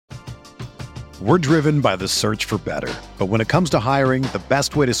We're driven by the search for better. But when it comes to hiring, the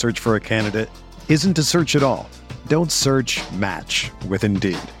best way to search for a candidate isn't to search at all. Don't search, match with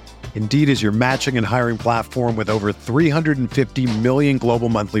Indeed. Indeed is your matching and hiring platform with over 350 million global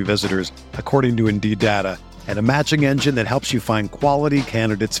monthly visitors, according to Indeed data, and a matching engine that helps you find quality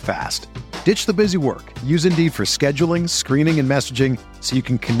candidates fast. Ditch the busy work. Use Indeed for scheduling, screening, and messaging so you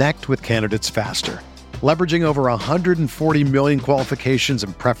can connect with candidates faster. Leveraging over 140 million qualifications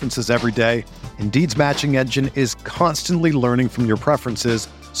and preferences every day, Indeed's matching engine is constantly learning from your preferences,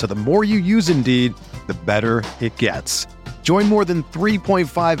 so the more you use Indeed, the better it gets. Join more than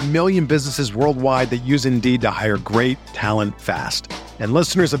 3.5 million businesses worldwide that use Indeed to hire great talent fast. And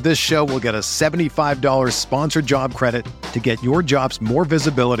listeners of this show will get a $75 sponsored job credit to get your jobs more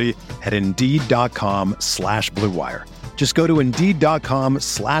visibility at Indeed.com/Blue Wire. Just go to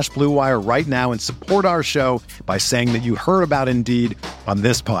Indeed.com/Blue Wire right now and support our show by saying that you heard about Indeed on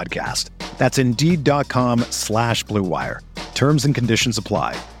this podcast. That's Indeed.com/Blue Wire. Terms and conditions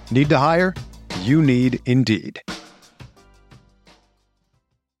apply. Need to hire? You need Indeed.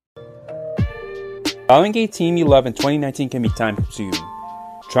 Following a team you love in 2019 can be time-consuming.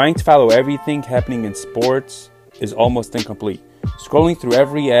 Trying to follow everything happening in sports is almost incomplete. Scrolling through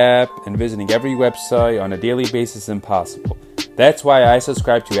every app and visiting every website on a daily basis is impossible. That's why I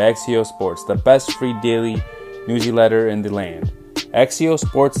subscribe to Axios Sports, the best free daily newsletter in the land. Axios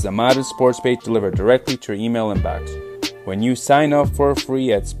Sports is a modern sports page delivered directly to your email inbox. When you sign up for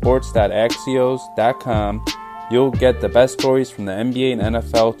free at sports.axios.com, you'll get the best stories from the NBA and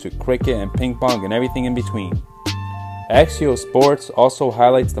NFL to cricket and ping pong and everything in between. Axios Sports also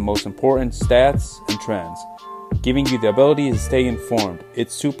highlights the most important stats and trends, giving you the ability to stay informed.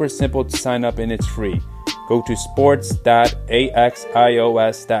 It's super simple to sign up and it's free. Go to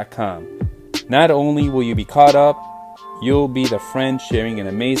sports.axios.com. Not only will you be caught up, you'll be the friend sharing an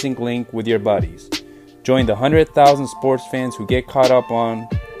amazing link with your buddies. Join the 100,000 sports fans who get caught up on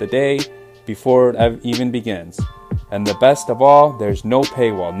the day before it even begins. And the best of all, there's no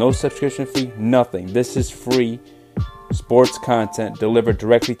paywall, no subscription fee, nothing. This is free sports content delivered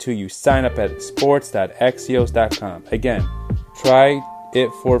directly to you. Sign up at sports.axios.com. Again, try it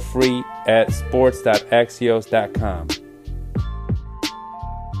for free at sports.axios.com.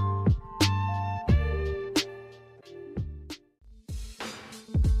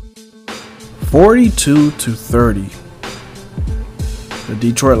 (42-30). The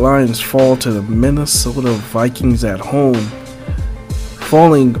Detroit Lions fall to the Minnesota Vikings at home,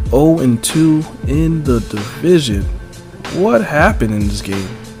 falling 0-2 in the division. What happened in this game?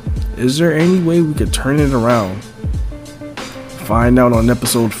 Is there any way we could turn it around? Find out on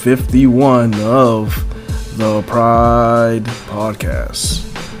episode 51 of the Pride Podcast.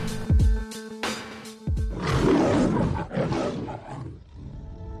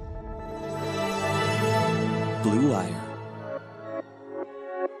 Blue Wire.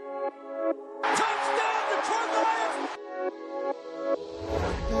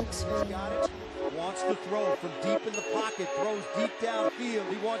 Got it. Wants to throw from deep in the pocket. Throws deep downfield.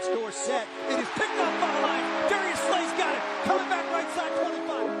 He wants Dorsett. It is picked up by the line. Darius Slay's got it. Coming back right side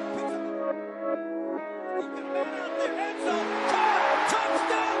 25. Picks up. He can man out there. End zone. Caught.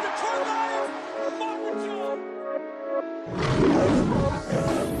 Touchdown Detroit Lions.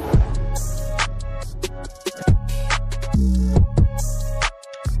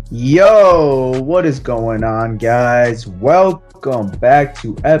 Yo, what is going on, guys? Welcome back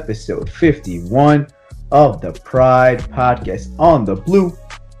to episode 51 of the Pride Podcast on the Blue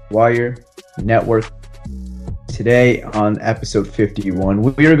Wire Network. Today on episode 51,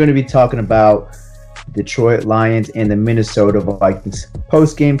 we are going to be talking about Detroit Lions and the Minnesota Vikings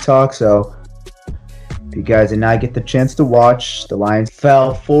post-game talk. So if you guys did not get the chance to watch, the Lions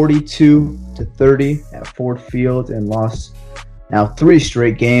fell 42-30 at Ford Field and lost now 3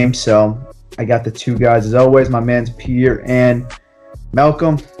 straight games. So I got the two guys as always, my man's Pierre and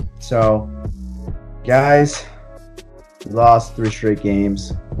Malcolm. So guys, we lost 3 straight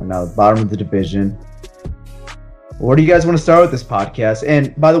games. We're now at the bottom of the division. Where do you guys want to start with this podcast?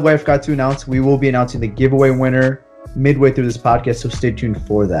 And by the way, I forgot to announce, we will be announcing the giveaway winner midway through this podcast, so stay tuned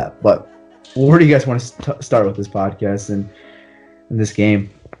for that. But where do you guys want to start with this podcast and in this game?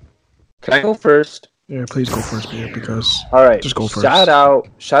 Can I go first? Yeah, please go first, Pierre, because all right, just go first. Shout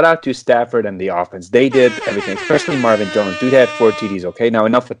out to Stafford and the offense. They did everything, especially Marvin Jones. Dude had 4 TDs, okay? Now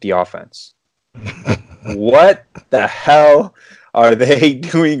enough with the offense. What the hell are they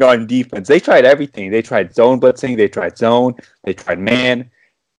doing on defense? They tried everything. They tried zone blitzing. They tried zone. They tried man.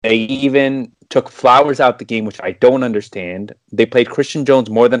 They even took Flowers out the game, which I don't understand. They played Christian Jones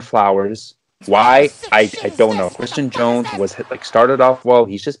more than Flowers. Why? I don't know. Christian Jones started off well.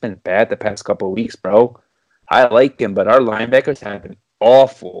 He's just been bad the past couple of weeks, bro. I like him, but our linebackers have been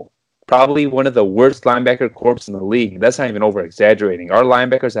awful. Probably one of the worst linebacker corps in the league. That's not even over exaggerating. Our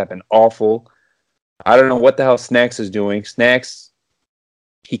linebackers have been awful. I don't know what the hell Snacks is doing. Snacks,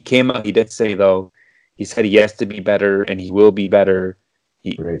 he came out. He did say though. He said he has to be better and he will be better.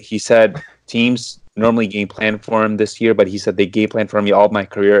 He said teams normally game plan for him this year, but he said they game plan for me all my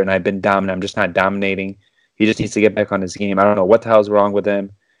career, and I've been dominant. I'm just not dominating. He just needs to get back on his game. I don't know what the hell's wrong with him.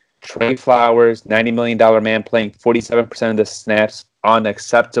 Trey Flowers, $90 million man, playing 47% of the snaps,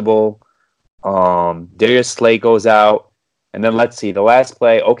 unacceptable. Darius Slay goes out, and then let's see the last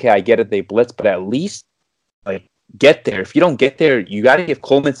play. Okay, I get it, they blitz, but at least get there. If you don't get there, you got to give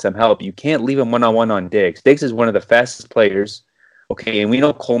Coleman some help. You can't leave him one-on-one on Diggs. Diggs is one of the fastest players. Okay, and we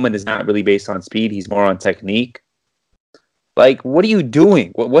know Coleman is not really based on speed. He's more on technique. What are you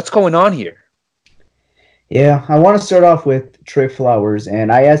doing? What's going on here? Yeah, I want to start off with Trey Flowers, and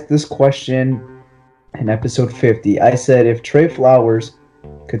I asked this question in episode 50. I said if Trey Flowers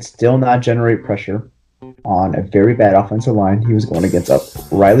could still not generate pressure on a very bad offensive line, he was going against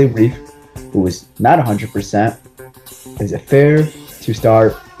Riley Reef, who was not 100%. Is it fair to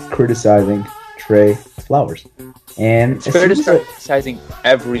start criticizing Trey Flowers? And it's fair to start criticizing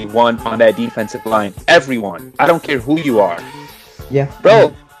everyone on that defensive line. Everyone. I don't care who you are. Yeah.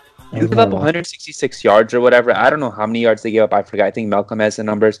 Bro, you give up 166 yards or whatever. I don't know how many yards they gave up. I forgot. I think Malcolm has the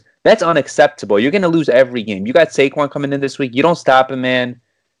numbers. That's unacceptable. You're going to lose every game. You got Saquon coming in this week. You don't stop him, man.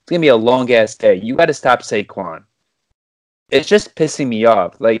 It's going to be a long-ass day. You got to stop Saquon. It's just pissing me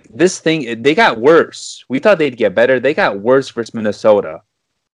off. This thing, they got worse. We thought they'd get better. They got worse versus Minnesota.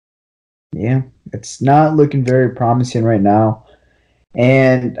 Yeah, it's not looking very promising right now.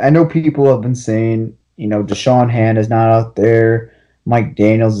 And I know people have been saying, Deshaun Hand is not out there. Mike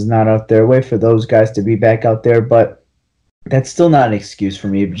Daniels is not out there. Wait for those guys to be back out there. But that's still not an excuse for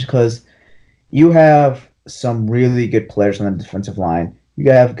me because you have some really good players on the defensive line.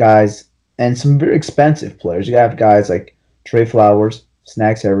 You have guys and some very expensive players. You have guys like Trey Flowers,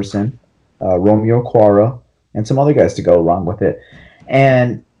 Snacks Everson, Romeo Quara, and some other guys to go along with it.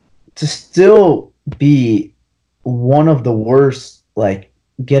 And to still be one of the worst,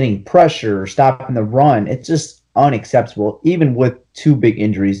 getting pressure or stopping the run, it's just unacceptable, even with two big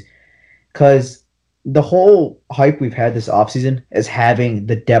injuries. Because the whole hype we've had this offseason is having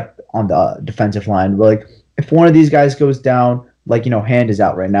the depth on the defensive line. If one of these guys goes down, Hand is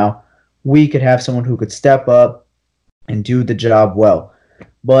out right now, we could have someone who could step up and do the job well.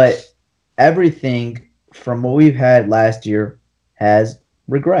 But everything from what we've had last year has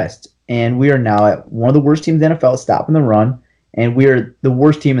regressed, and we are now at one of the worst teams in the NFL stopping the run, and we are the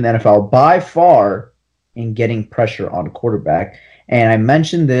worst team in the NFL by far in getting pressure on a quarterback. And I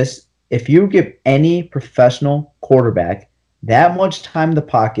mentioned this, if you give any professional quarterback that much time in the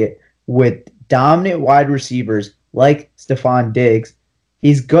pocket with dominant wide receivers like Stephon Diggs,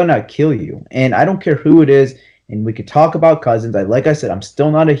 he's gonna kill you. And I don't care who it is, and we could talk about Cousins. Like I said, I'm still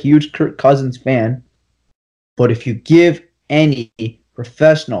not a huge Kirk Cousins fan, but if you give any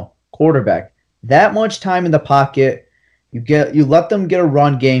professional quarterback that much time in the pocket, you let them get a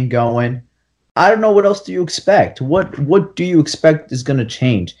run game going, I don't know what else do you expect. What do you expect is going to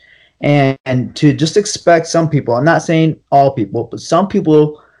change? And to just expect some people, I'm not saying all people, but some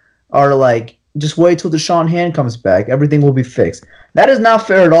people are just wait till Deshaun Hand comes back, everything will be fixed. That is not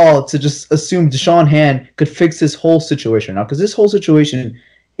fair at all to just assume Deshaun Hand could fix this whole situation now, because this whole situation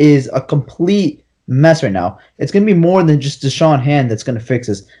is a complete mess right now. It's going to be more than just Deshaun Hand that's going to fix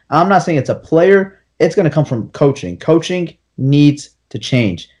this. I'm not saying it's a player. It's going to come from coaching. Coaching needs to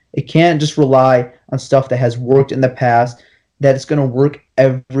change. It can't just rely on stuff that has worked in the past, that it's going to work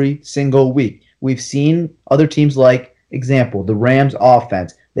every single week. We've seen other teams example, the Rams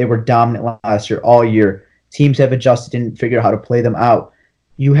offense. They were dominant last year, all year. Teams have adjusted and figured out how to play them out.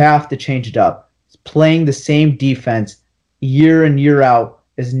 You have to change it up. Playing the same defense year in, year out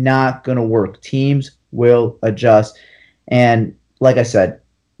is not going to work. Teams will adjust. And like I said,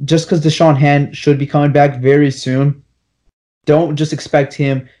 just because Deshaun Hand should be coming back very soon, don't just expect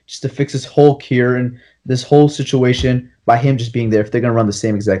him just to fix this whole cure and this whole situation by him just being there if they're going to run the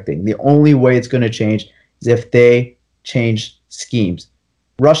same exact thing. The only way it's going to change is if they change schemes.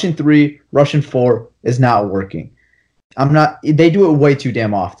 Rushing 3, rushing 4 is not working. They do it way too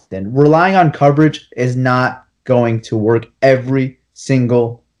damn often. Relying on coverage is not going to work every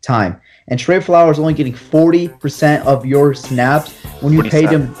single time. And Trey Flowers only getting 40% of your snaps when you paid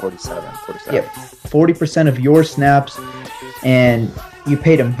him 47. Yeah, 40% of your snaps, and you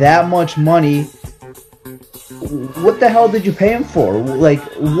paid him that much money. what the hell did you pay him for? Like,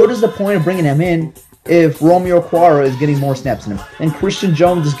 what is the point of bringing him in if Romeo Quara is getting more snaps than him and Christian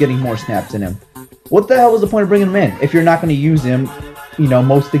Jones is getting more snaps than him? What the hell was the point of bringing him in if you're not going to use him,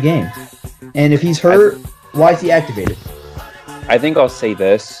 most of the game? And if he's hurt, why is he activated? I think I'll say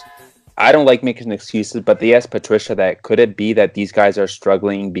this. I don't like making excuses, but they asked Patricia that could it be that these guys are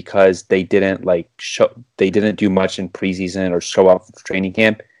struggling because they didn't do much in preseason or show up for training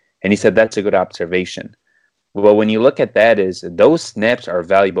camp, and he said that's a good observation. Well, when you look at that, is those snaps are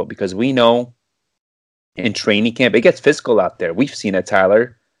valuable because we know in training camp it gets physical out there. We've seen it,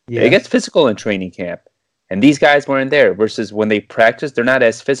 Tyler. Yeah. It gets physical in training camp, and these guys weren't there. Versus when they practice, they're not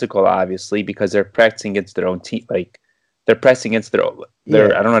as physical, obviously, because they're practicing against their own team, they're pressing against their I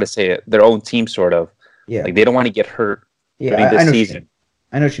don't know how to say it, their own team, sort of. Yeah. Like, they don't want to get hurt during the season.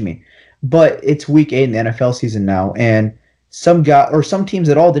 I know what you mean. But it's week 8 in the NFL season now, and some teams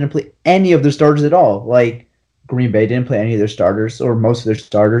at all didn't play any of their starters at all. Like, Green Bay didn't play any of their starters, or most of their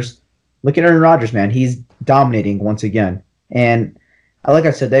starters. Look at Aaron Rodgers, man. He's dominating once again. And like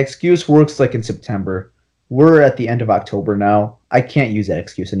I said, the excuse works like in September. We're at the end of October now. I can't use that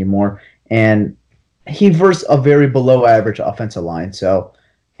excuse anymore. And he versed a very below average offensive line. So,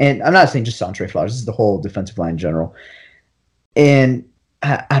 and I'm not saying just on Trey Flowers. This is the whole defensive line in general. And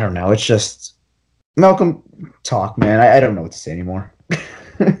I don't know. It's just Malcolm, talk, man. I don't know what to say anymore.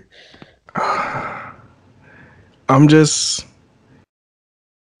 I'm just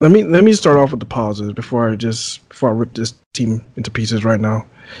let me start off with the positives before I rip this team into pieces right now.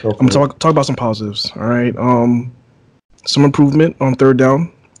 I'm gonna talk about some positives. All right. Some improvement on third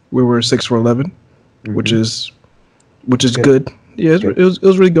down. We were 6 for 11, which is good. Yeah, it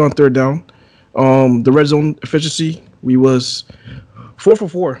was really good on third down. The red zone efficiency, we was 4 for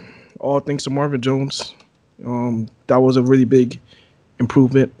 4, all thanks to Marvin Jones. That was a really big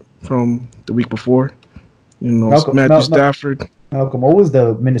improvement from the week before. Matthew Stafford. Malcolm, what was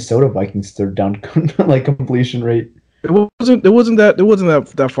the Minnesota Vikings third down completion rate? It wasn't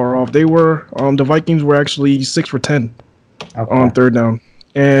that far off. They were the Vikings were actually 6 for 10 on third down,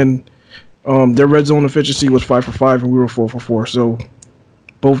 and their red zone efficiency was 5 for 5, and we were 4 for 4. So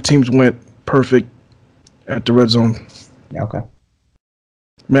both teams went perfect at the red zone. Yeah, okay.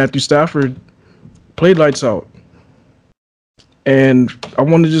 Matthew Stafford played lights out, and I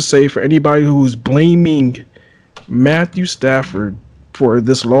want to just say for anybody who's blaming Matthew Stafford for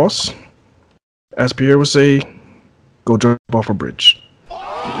this loss, as Pierre would say, go jump off a bridge.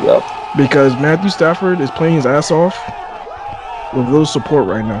 Yep. Because Matthew Stafford is playing his ass off with little support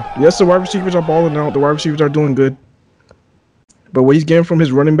right now. Yes, the wide receivers are balling out. The wide receivers are doing good. But what he's getting from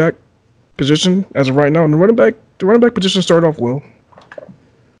his running back position as of right now, and the running back position started off well.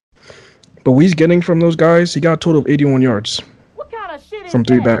 But what he's getting from those guys, he got a total of 81 yards from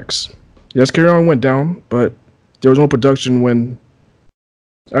 3 backs. Yes, Kerryon went down, but there was no production when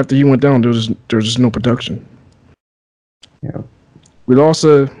after he went down. There was just no production. Yeah. We lost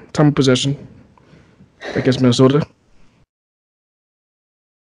a time of possession against Minnesota.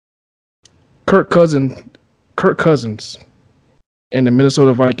 Kirk Cousins and the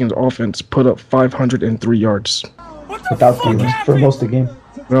Minnesota Vikings offense put up 503 yards. Without Thielen for most of the game.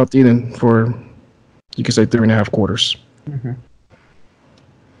 Without Thielen for, you could say, 3.5 quarters. Mm-hmm.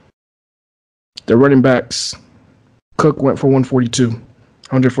 The running backs, Cook went for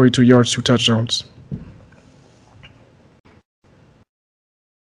 142 yards, 2 touchdowns.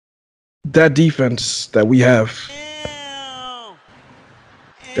 That defense that we have,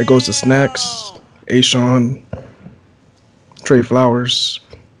 that goes to Snacks, Ashawn, Trey Flowers.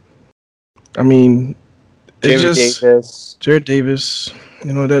 I mean, Jared Davis.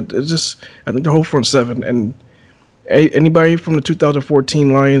 That it's just, I think the whole front seven. And anybody from the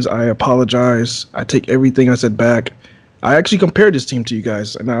 2014 Lions, I apologize. I take everything I said back. I actually compared this team to you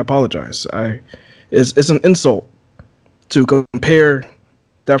guys, and I apologize. It's an insult to compare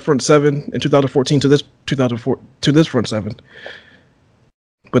that front seven in 2014 to this front seven.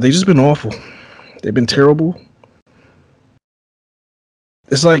 But they've just been awful. They've been terrible.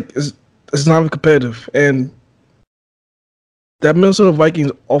 It's like it's not competitive, and that Minnesota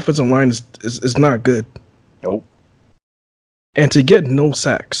Vikings offensive line is not good. Nope. And to get no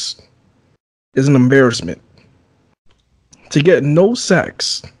sacks is an embarrassment. To get no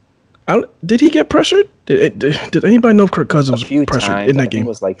sacks. Did he get pressured? Did anybody know if Kirk Cousins was pressured in that game? It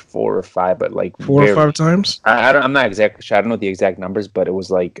was like 4 or 5, but like 4 or 5 times. I'm not exactly sure. I don't know the exact numbers, but it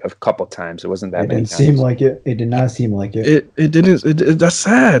was like a couple times. It wasn't that many times. It didn't seem like it. It did not seem like it. It didn't. That's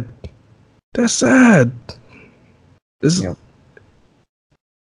sad. That's sad. This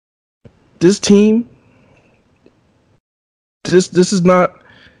team. This is not.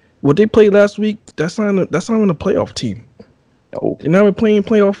 what they played last week, that's not even a playoff team. No. They're not even playing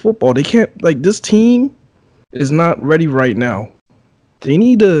playoff football. They can't, like, this team is not ready right now. They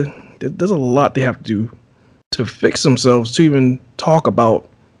need to. There's a lot they have to do to fix themselves to even talk about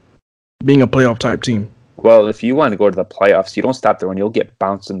being a playoff type team. Well, if you want to go to the playoffs, you don't stop the run. You'll get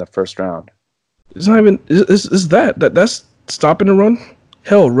bounced in the first round. It's not even. It's that's stopping the run.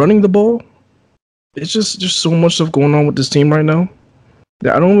 Hell, running the ball. It's just so much stuff going on with this team right now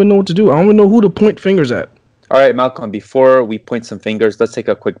that I don't even know what to do. I don't even know who to point fingers at. All right, Malcolm, before we point some fingers, let's take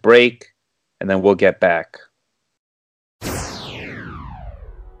a quick break, and then we'll get back.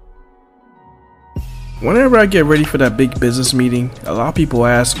 Whenever I get ready for that big business meeting, a lot of people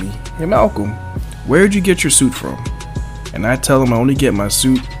ask me, "Hey Malcolm, where'd you get your suit from?" And I tell them I only get my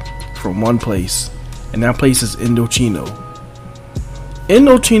suit from one place, and that place is Indochino.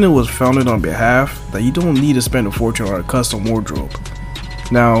 Indochino was founded on behalf that you don't need to spend a fortune on a custom wardrobe.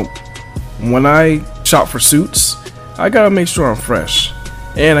 Now, when I shop for suits, I gotta make sure I'm fresh,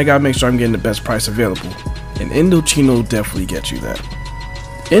 and I gotta make sure I'm getting the best price available. And Indochino definitely gets you that.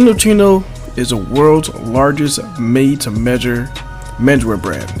 Indochino is the world's largest made-to-measure menswear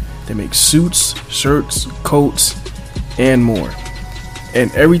brand. They make suits, shirts, coats, and more.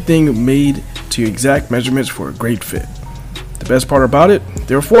 And everything made to exact measurements for a great fit. The best part about it,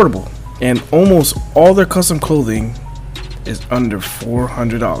 they're affordable. And almost all their custom clothing is under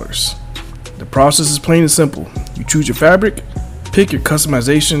 $400. The process is plain and simple. You choose your fabric, pick your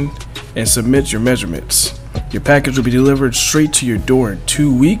customization, and submit your measurements. Your package will be delivered straight to your door in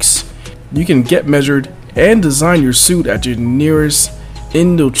 2 weeks. You can get measured and design your suit at your nearest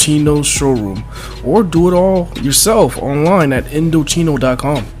Indochino showroom, or do it all yourself online at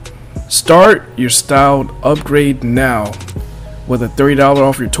Indochino.com. Start your style upgrade now with a $30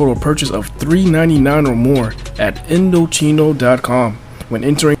 off your total purchase of $3.99 or more at Indochino.com when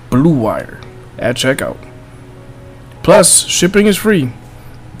entering Blue Wire at checkout. Plus, shipping is free.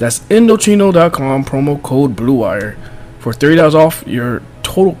 That's Indochino.com, promo code BLUEWIRE for $30 off your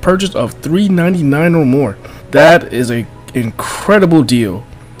total purchase of $3.99 or more. That is an incredible deal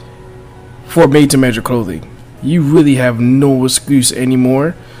for made-to-measure clothing. You really have no excuse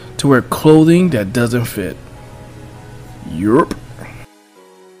anymore to wear clothing that doesn't fit. Europe.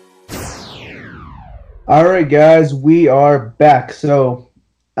 All right, guys, we are back. So,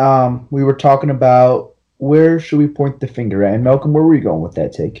 we were talking about where should we point the finger at? And Malcolm, where were you going with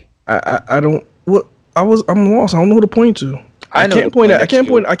that take? I don't. What I'm lost. I don't know who to point to. I can't point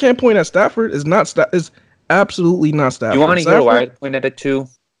at Stafford. It's not. It's absolutely not Stafford. You want to hear why I pointed at two?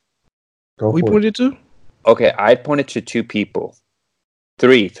 We pointed to? Okay, I pointed to two people.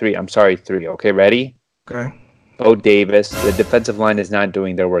 Three. I'm sorry, three. Okay, ready? Okay. Bo Davis. The defensive line is not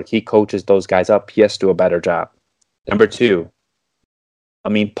doing their work. He coaches those guys up. He has to do a better job. Number two.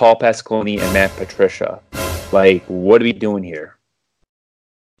 Paul Pasqualoni and Matt Patricia. Like, what are we doing here?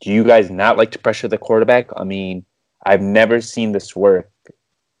 Do you guys not like to pressure the quarterback? I've never seen this work.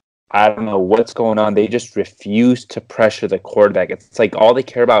 I don't know what's going on. They just refuse to pressure the quarterback. It's like all they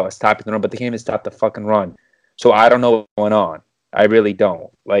care about is stopping the run, but they can't even stop the fucking run. So I don't know what's going on. I really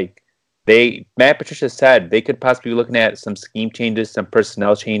don't. Matt Patricia said they could possibly be looking at some scheme changes, some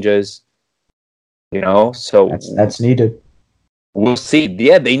personnel changes. So that's needed. We'll see.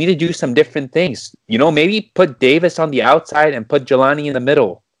 Yeah, they need to do some different things. Maybe put Davis on the outside and put Jelani in the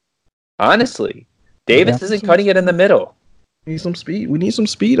middle. Honestly, Davis isn't cutting it in the middle. We need some speed. We need some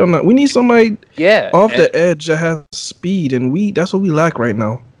speed on that. We need somebody off the edge that has speed, and that's what we lack right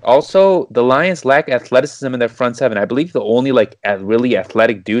now. Also, the Lions lack athleticism in their front seven. I believe the only really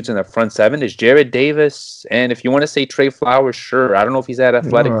athletic dudes in the front seven is Jared Davis, and if you want to say Trey Flowers, sure. I don't know if he's that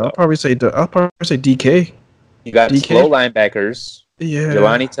athletic. I'll probably say DK. You got DK. Slow linebackers. Yeah.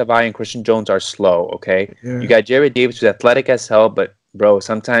 Jelani Tavai and Christian Jones are slow. Okay. Yeah. You got Jared Davis, who's athletic as hell, but bro,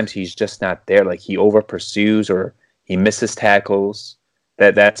 sometimes he's just not there. Like he over pursues or he misses tackles.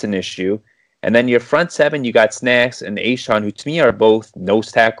 That's an issue. And then your front seven, you got Snacks and Ashawn, who to me are both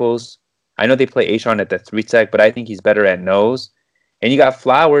nose tackles. I know they play Ashawn at the 3-tech, but I think he's better at nose. And you got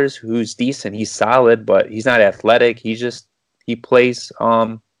Flowers, who's decent. He's solid, but he's not athletic. He plays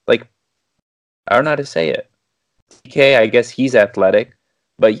I don't know how to say it. DK, I guess he's athletic.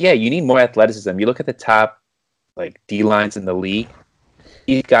 But yeah, you need more athleticism. You look at the top D lines in the league.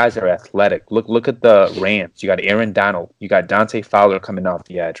 These guys are athletic. Look at the Rams. You got Aaron Donald. You got Dante Fowler coming off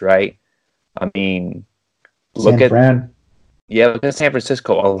the edge, right? Look at San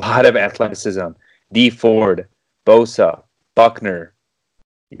Francisco. A lot of athleticism. D Ford, Bosa, Buckner.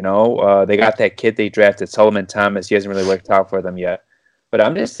 They got that kid they drafted, Solomon Thomas. He hasn't really worked out for them yet. But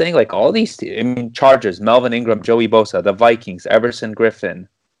I'm just saying, all these Chargers, Melvin Ingram, Joey Bosa, the Vikings, Everson Griffin.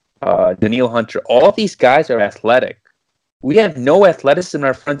 Daniil Hunter. All these guys are athletic. We have no athleticism in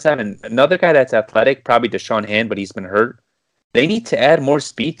our front seven. Another guy that's athletic, probably Deshaun Hand, but he's been hurt. They need to add more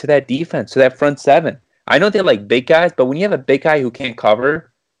speed to that defense, to that front seven. I know they're like big guys, but when you have a big guy who can't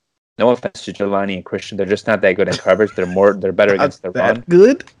cover, no offense to Jelani and Christian, they're just not that good in coverage. They're better against the run.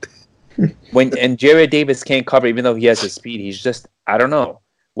 Good. And Jared Davis can't cover, even though he has the speed, he's just, I don't know.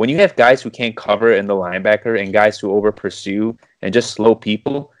 When you have guys who can't cover in the linebacker and guys who over pursue and just slow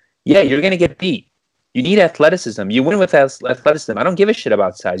people, yeah, you're gonna get beat. You need athleticism. You win with athleticism. I don't give a shit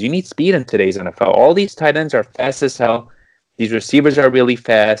about size. You need speed in today's NFL. All these tight ends are fast as hell. These receivers are really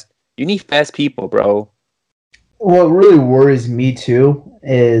fast. You need fast people, bro. What really worries me too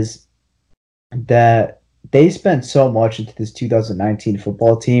is that they spent so much into this 2019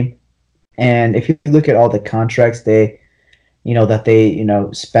 football team, and if you look at all the contracts they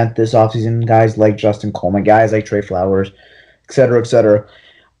spent this offseason, guys like Justin Coleman, guys like Trey Flowers, et cetera,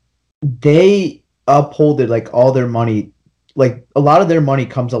 they upholded like all their money. Like a lot of their money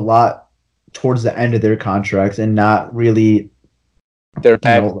comes a lot towards the end of their contracts and not really. They're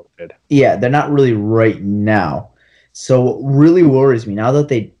backloaded. Yeah, they're not really right now. So what really worries me now that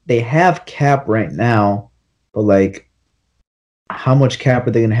they have cap right now, but like how much cap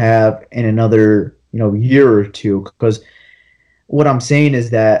are they gonna have in another year or two? Because what I'm saying is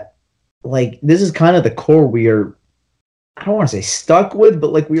that like this is kind of the core we are. I don't want to say stuck with,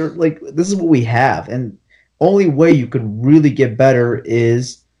 but like we're like this is what we have, and only way you could really get better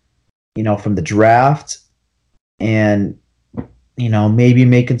is from the draft and maybe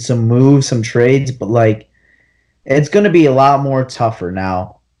making some moves, some trades, but like it's going to be a lot more tougher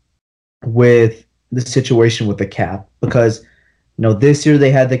now with the situation with the cap because this year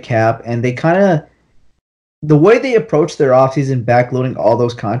they had the cap and they kind of the way they approached their offseason backloading all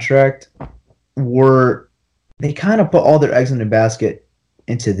those contracts were they kind of put all their eggs in the basket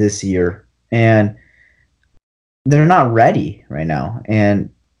into this year and they're not ready right now, and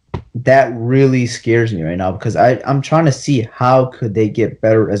that really scares me right now because I'm trying to see how could they get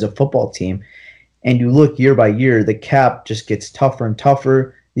better as a football team. And you look year by year, the cap just gets tougher and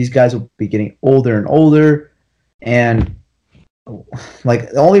tougher. These guys will be getting older and older. And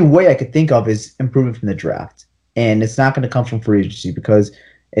like the only way I could think of is improving from the draft. And it's not going to come from free agency because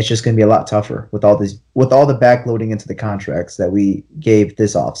it's just going to be a lot tougher with all the backloading into the contracts that we gave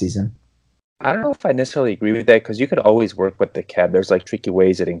this offseason. I don't know if I necessarily agree with that because you could always work with the cap. There's like tricky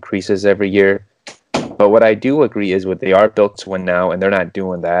ways it increases every year. But what I do agree is they are built to win now, and they're not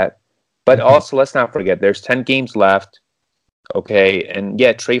doing that. But also, let's not forget, there's 10 games left. Okay, and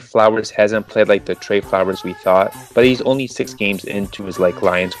yeah, Trey Flowers hasn't played like the Trey Flowers we thought, but he's only 6 games into his like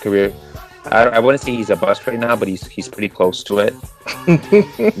Lions career. I wouldn't say he's a bust right now, but he's pretty close to it.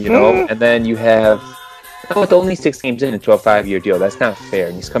 And then you have with only 6 games into a 5-year deal. That's not fair.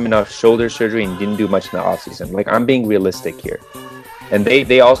 And he's coming off shoulder surgery and didn't do much in the offseason. Like, I'm being realistic here. And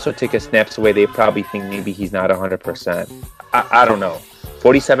they also take his snaps away. They probably think maybe he's not 100%. I don't know.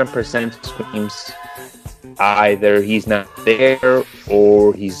 47% screams either he's not there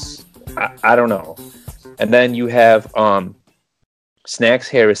or he's I don't know. And then you have Snacks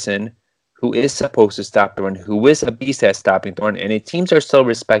Harrison, who is supposed to stop the run, who is a beast at stopping the run, and the teams are still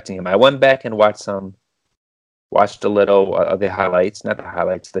respecting him. I went back and watched a little of the highlights, not the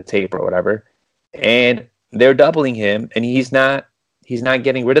highlights, the tape or whatever, and they're doubling him, and he's not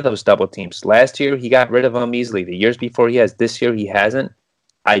getting rid of those double teams. Last year, he got rid of them easily. The years before he has. This year, he hasn't.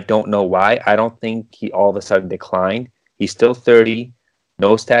 I don't know why. I don't think he all of a sudden declined. He's still 30.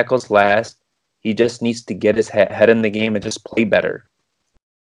 Nose tackles last. He just needs to get his head in the game and just play better.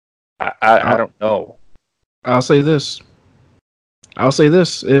 I don't know. I'll say this. If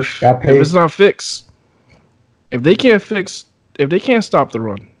it's not fixed, if they can't stop the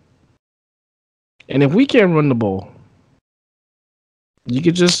run, and if we can't run the ball, you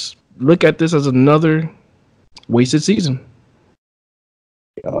could just look at this as another wasted season.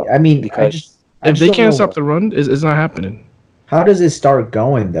 I mean, if they can't stop the run, it's not happening. How does it start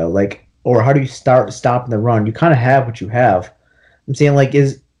going though? Like, or how do you start stopping the run? You kind of have what you have. I'm saying, like,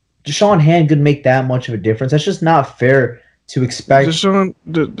 is Deshaun Hand going to make that much of a difference? That's just not fair to expect. It's not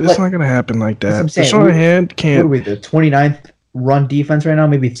going to happen like that. Deshaun Hand can't. What are we, the 29th run defense right now?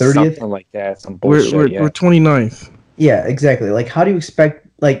 Maybe 30th? Something like that. Some bullshit. We're 29th. Yeah, exactly. Like, how do you expect?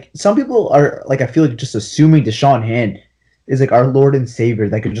 Like, some people are like, I feel like just assuming Deshaun Hand is like our Lord and Savior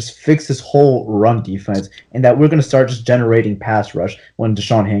that could just fix this whole run defense, and that we're going to start just generating pass rush when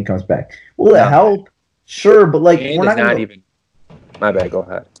Deshaun Hand comes back. Will it help? Sure, but like we're not going to even. My bad. Go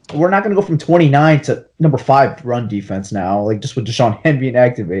ahead. We're not going to go from 29 to number 5 run defense now, like just with Deshaun Hand being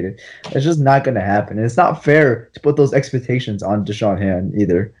activated. It's just not going to happen, and it's not fair to put those expectations on Deshaun Hand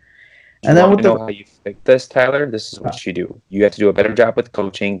either. And then want with to know how you fix this, Tyler? This is what you do. You have to do a better job with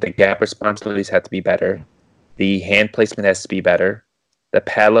coaching. The gap responsibilities have to be better. The hand placement has to be better. The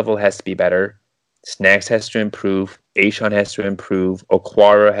pad level has to be better. Snacks has to improve. Ashawn has to improve.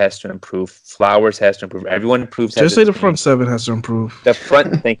 Okwara has to improve. Flowers has to improve. Everyone improves. Just say the front seven has to improve. The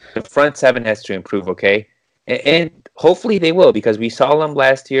front seven has to improve, okay? And hopefully they will, because we saw them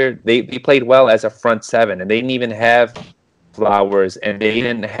last year. They played well as a front seven, and they didn't even have Flowers, and they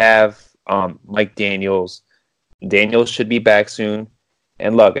didn't have Mike Daniels. Daniels should be back soon.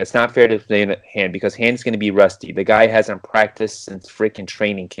 And look, it's not fair to play Hand, because Hand's going to be rusty. The guy hasn't practiced since freaking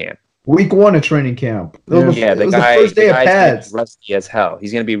training camp. Week 1 of training camp. Yeah, the first day of pads. Rusty as hell.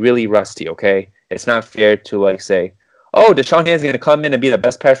 He's going to be really rusty, okay? It's not fair to, like, say, oh, Deshaun Hand's going to come in and be the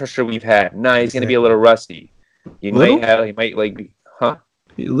best pass rusher we've had. Nah, he's going to be a little rusty. He might like be, huh?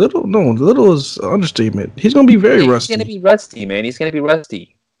 Little is an understatement. He's going to be very rusty. He's going to be rusty, man. He's going to be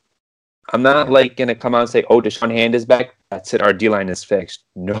rusty. I'm not, like, going to come out and say, oh, Deshaun Hand is back. That's it. Our D-line is fixed.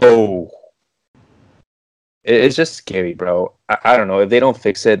 No. It's just scary, bro. I don't know. If they don't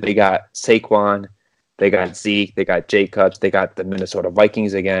fix it, they got Saquon, they got Zeke, they got Jacobs, they got the Minnesota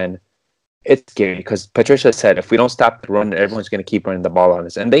Vikings again. It's scary because Patricia said if we don't stop the run, everyone's going to keep running the ball on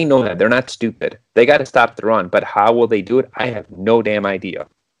us. And they know that. They're not stupid. They got to stop the run. But how will they do it? I have no damn idea.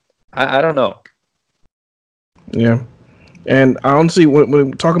 I don't know. Yeah. And I honestly, when we're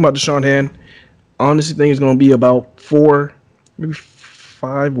talking about Deshaun Hand, I honestly think it's going to be about 4, maybe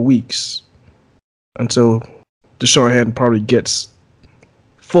 5 weeks until Deshaun Hand probably gets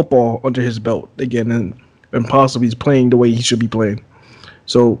football under his belt again, and possibly he's playing the way he should be playing.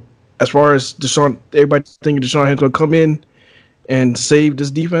 So as far as Deshaun, everybody thinking Deshaun Hand's going to come in and save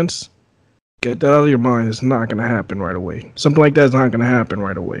this defense, get that out of your mind. It's not going to happen right away. Something like that is not going to happen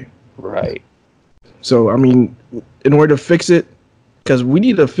right away. Right. So, I mean, in order to fix it, because we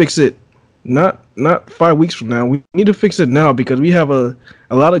need to fix it not 5 weeks from now. We need to fix it now because we have a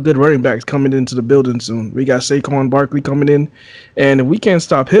lot of good running backs coming into the building soon. We got Saquon Barkley coming in, and if we can't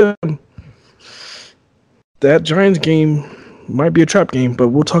stop him, that Giants game might be a trap game, but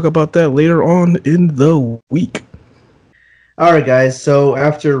we'll talk about that later on in the week. All right, guys. So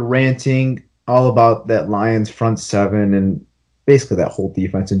after ranting all about that Lions front seven and basically that whole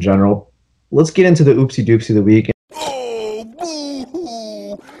defense in general, let's get into the oopsie doopsie of the week. Oh,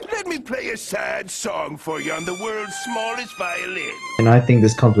 boo-hoo! Let me play a sad song for you on the world's smallest violin. And I think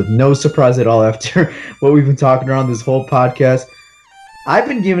this comes with no surprise at all after what we've been talking around this whole podcast. I've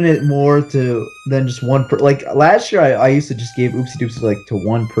been giving it more than just one like last year I used to just give oopsie doopsie like to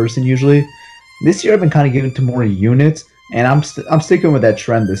one person usually. This year I've been kind of giving it to more units, and I'm sticking with that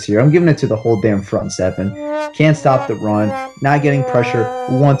trend this year. I'm giving it to the whole damn front seven. Can't stop the run, not getting pressure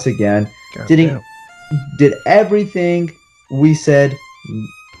once again. Did everything we said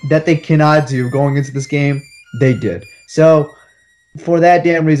that they cannot do going into this game, they did. So for that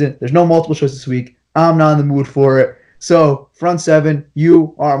damn reason, there's no multiple choice this week. I'm not in the mood for it. So, front seven,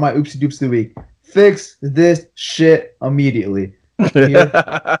 you are my oopsie doops of the week. Fix this shit immediately. Here,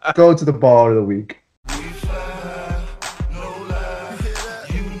 go to the baller of the week.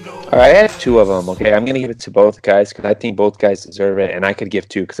 All right, I have 2 of them, okay? I'm going to give it to both guys because I think both guys deserve it, and I could give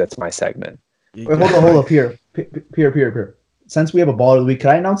 2 because that's my segment. Wait, hold up, here. Here. Since we have a baller of the week, can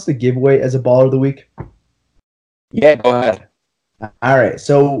I announce the giveaway as a baller of the week? Yeah, go ahead. All right,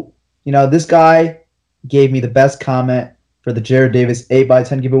 so, this guy gave me the best comment for the Jared Davis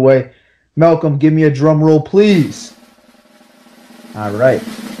 8x10 giveaway. Malcolm, give me a drum roll, please. All right.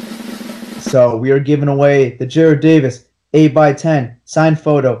 So we are giving away the Jared Davis 8x10 signed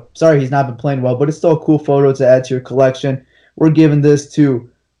photo. Sorry, he's not been playing well, but it's still a cool photo to add to your collection. We're giving this to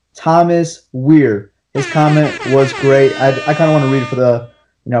Thomas Weir. His comment was great. I kind of want to read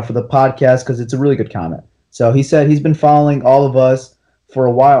it for the podcast because it's a really good comment. So he said he's been following all of us for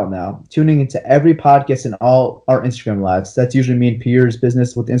a while now, tuning into every podcast and all our Instagram lives. That's usually me and Pierre's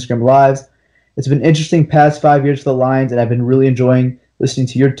business with Instagram lives. It's been interesting past 5 years for the Lions, and I've been really enjoying listening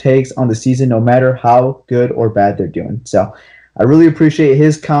to your takes on the season, no matter how good or bad they're doing. So I really appreciate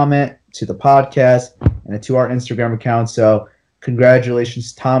his comment to the podcast and to our Instagram account. So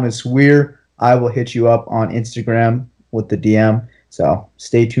congratulations, Thomas Weir. I will hit you up on Instagram with the DM. So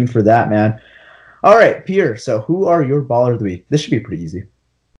stay tuned for that, man. All right, Pierre, so who are your baller of the week? This should be pretty easy.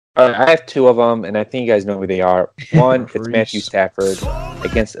 I have 2 of them, and I think you guys know who they are. One, it's Matthew Stafford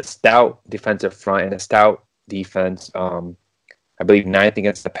against a stout defensive front and a stout defense. I believe 9th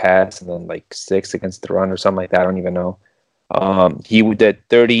against the pass and then like 6th against the run or something like that. I don't even know. He did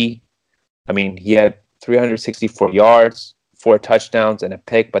 30. I mean, he had 364 yards, 4 touchdowns, and a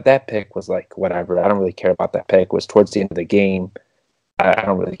pick, but that pick was like whatever. I don't really care about that pick. It was towards the end of the game. I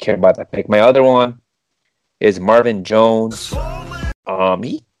don't really care about that pick. My other one is Marvin Jones.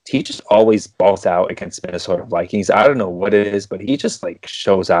 He just always balls out against Minnesota Vikings. I don't know what it is, but he just like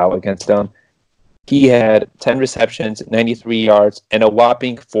shows out against them. He had 10 receptions, 93 yards, and a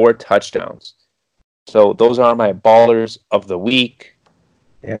whopping 4 touchdowns. So those are my ballers of the week.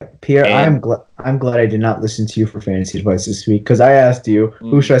 Yeah, Pierre, I'm glad I did not listen to you for fantasy advice this week because I asked you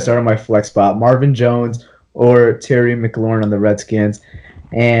who should I start on my flex spot, Marvin Jones or Terry McLaurin on the Redskins,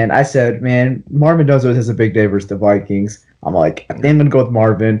 and I said, man, Marvin Jones always has a big day versus the Vikings. I'm like, I think I'm gonna go with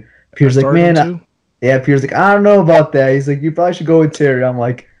Marvin. Pierre's like, man, Pierre's like, I don't know about that. He's like, you probably should go with Terry. I'm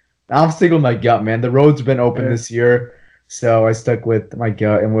like, I'm sticking with my gut, man. The road's been open this year, so I stuck with my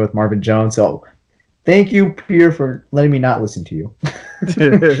gut and went with Marvin Jones. So thank you, Pierre, for letting me not listen to you.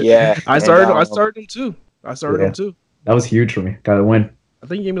 Yeah, I started him too. Him too. That was huge for me. Got to win. I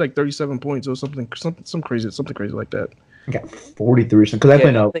think he gave me like 37 points or something crazy like that. I got 43 because I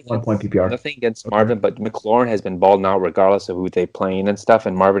played a 1 point PPR. Nothing against Marvin, but McLaurin has been balling out regardless of who they playing and stuff,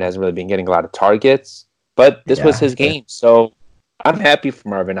 and Marvin hasn't really been getting a lot of targets. But this was his game, so I'm happy for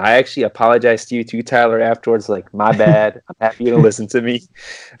Marvin. I actually apologized to you too, Tyler, afterwards. Like, my bad. I'm happy you didn't listen to me.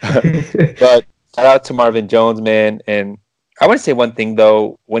 But shout out to Marvin Jones, man. And I want to say one thing,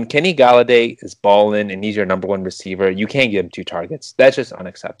 though. When Kenny Galladay is balling and he's your number one receiver, you can't give him 2 targets. That's just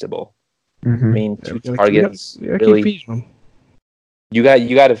unacceptable. Mm-hmm. I mean, 2 targets. Really, you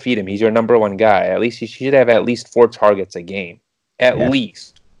got to feed him. He's your number one guy. At least he should have at least 4 targets a game. At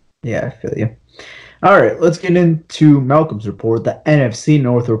least. Yeah, I feel you. All right, let's get into Malcolm's report, the NFC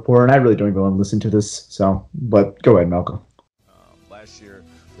North report. And I really don't even want to listen to this, but go ahead, Malcolm. Last year,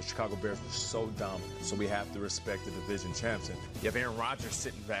 the Chicago Bears were so dominant, so we have to respect the division champs. And you have Aaron Rodgers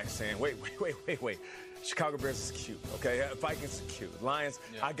sitting back saying, wait. Chicago Bears is cute, okay? Vikings are cute. Lions,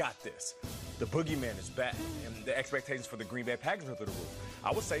 I got this. The boogeyman is back, and the expectations for the Green Bay Packers are through the roof.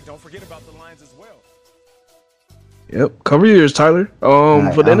 I would say don't forget about the Lions as well. Yep, cover your ears, Tyler.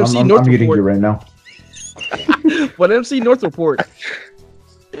 For the NFC North report. I'm getting you right now. For the NFC North report,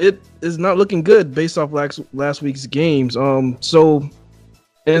 it is not looking good based off last week's games. So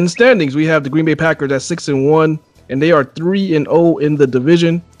in the standings, we have the Green Bay Packers at 6-1, and they are 3-0 in the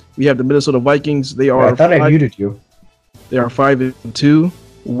division. We have the Minnesota Vikings. They are. I thought I muted you. They are 5-2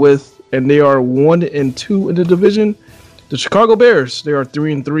 and they are 1-2 in the division. The Chicago Bears, they are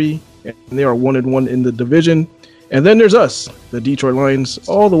 3-3 and they are 1-1 in the division. And then there's us, the Detroit Lions,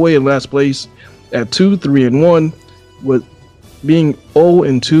 all the way in last place at 2-3-1, with being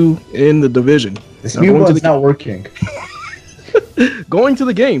 0-2 in the division. This new one's not working. Going to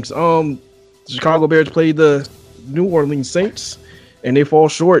the games. The Chicago Bears played the New Orleans Saints, and they fall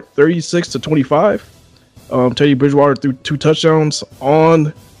short, 36-25. Teddy Bridgewater threw 2 touchdowns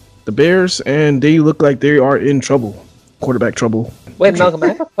on the Bears, and they look like they are in trouble, quarterback trouble. Wait, Malcolm, I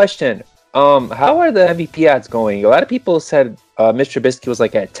have a question. How are the MVP odds going? A lot of people said Mitch Trubisky was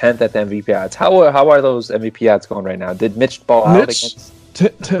like at 10th at the MVP odds. How are those MVP odds going right now? Did Mitch ball out against?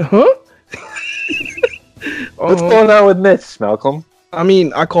 Huh? What's going on with Mitch, Malcolm? I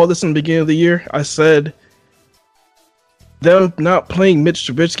mean, I called this in the beginning of the year. I said them not playing Mitch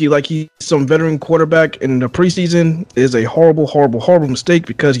Trubisky like he's some veteran quarterback in the preseason is a horrible mistake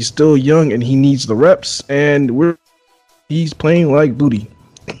because he's still young and he needs the reps, and he's playing like booty.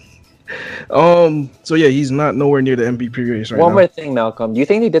 So yeah, he's not nowhere near the MVP race right now. One more thing, Malcolm. Do you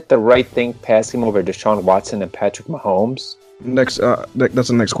think they did the right thing passing over Deshaun Watson and Patrick Mahomes? That's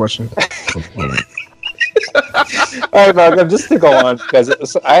the next question. All right, Malcolm, just to go on, because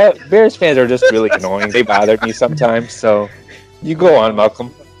Bears fans are just really annoying. They bother me sometimes, so you go on,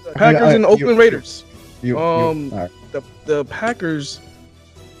 Malcolm. Packers and Oakland Raiders. The Packers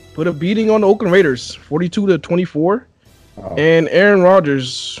put a beating on the Oakland Raiders, 42-24. Oh. And Aaron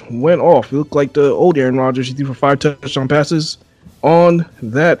Rodgers went off. It looked like the old Aaron Rodgers. He threw for 5 touchdown passes on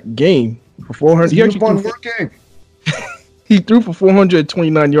that game for 400. He threw for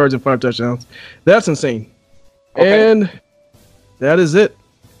 429 yards and 5 touchdowns. That's insane. Okay. And that is it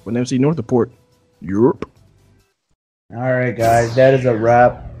for the NFC North report. Europe. All right, guys. That is a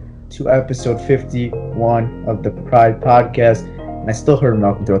wrap to episode 51 of the Pride Podcast. And I still heard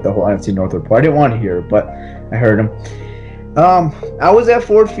Malcolm throughout the whole NFC North report. I didn't want to hear it, but I heard him. I was at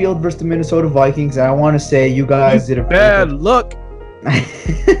Ford Field versus the Minnesota Vikings, and I want to say you guys did a bad luck.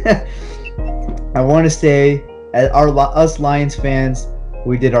 I want to say, as us Lions fans,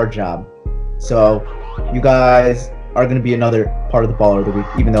 we did our job. So you guys are going to be another part of the Baller of the Week,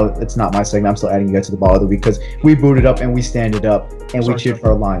 even though it's not my segment. I'm still adding you guys to the Baller of the Week because we booted up and we standed up and we cheered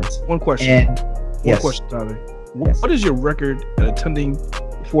for our Lions. One question. One question, Tyler. Yes. What is your record at attending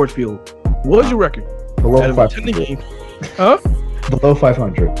Ford Field? What is your record? Below at attending games? Huh? Below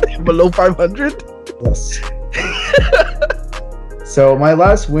 500. Below 500? Yes. So my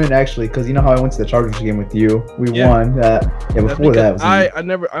last win, actually, because you know how I went to the Chargers game with you, we won that. Yeah, before that was I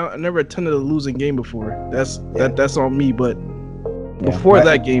never attended a losing game before. That's on me. But before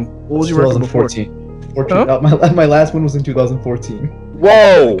that game, what was your record before? 2014. My last win was in 2014.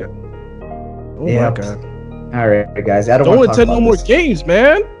 Whoa! Oh my god! All right, guys. I don't attend no more games,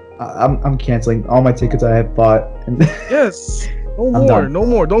 man. I'm canceling all my tickets I have bought. Yes. No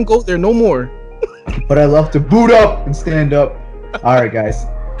more. Don't go there. No more. But I love to boot up and stand up. All right, guys.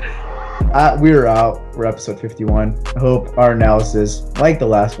 We're out. We're episode 51. I hope our analysis, like the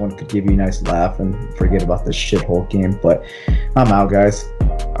last one, could give you a nice laugh and forget about this shithole game. But I'm out, guys.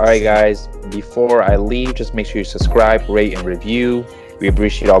 All right, guys. Before I leave, just make sure you subscribe, rate, and review. We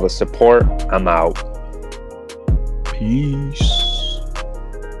appreciate all the support. I'm out. Peace.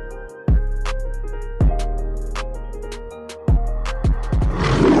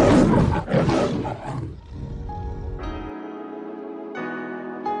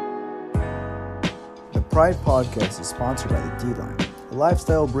 The Pride Podcast is sponsored by the D-Line, a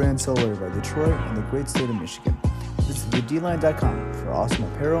lifestyle brand celebrated by Detroit and the great state of Michigan. Visit thedline.com for awesome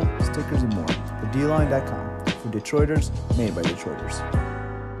apparel, stickers, and more. Thedline.com for Detroiters, made by Detroiters.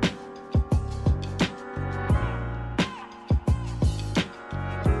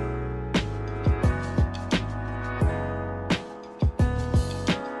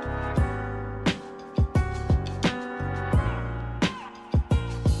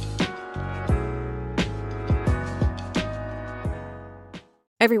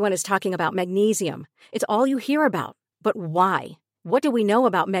 Everyone is talking about magnesium. It's all you hear about. But why? What do we know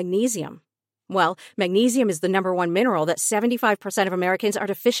about magnesium? Well, magnesium is the number one mineral that 75% of Americans are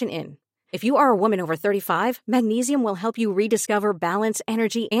deficient in. If you are a woman over 35, magnesium will help you rediscover balance,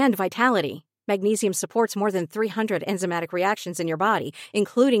 energy, and vitality. Magnesium supports more than 300 enzymatic reactions in your body,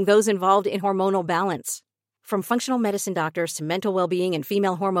 including those involved in hormonal balance. From functional medicine doctors to mental well-being and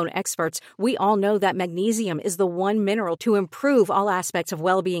female hormone experts, we all know that magnesium is the one mineral to improve all aspects of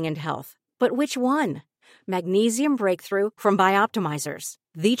well-being and health. But which one? Magnesium Breakthrough from Bioptimizers,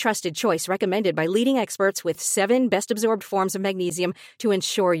 the trusted choice recommended by leading experts with 7 best-absorbed forms of magnesium to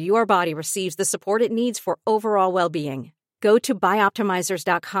ensure your body receives the support it needs for overall well-being. Go to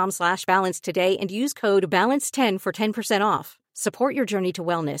bioptimizers.com/balance today and use code BALANCE10 for 10% off. Support your journey to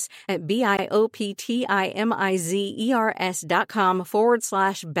wellness at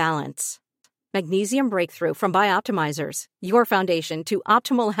bioptimizers.com/balance. Magnesium Breakthrough from Bioptimizers, your foundation to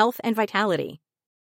optimal health and vitality.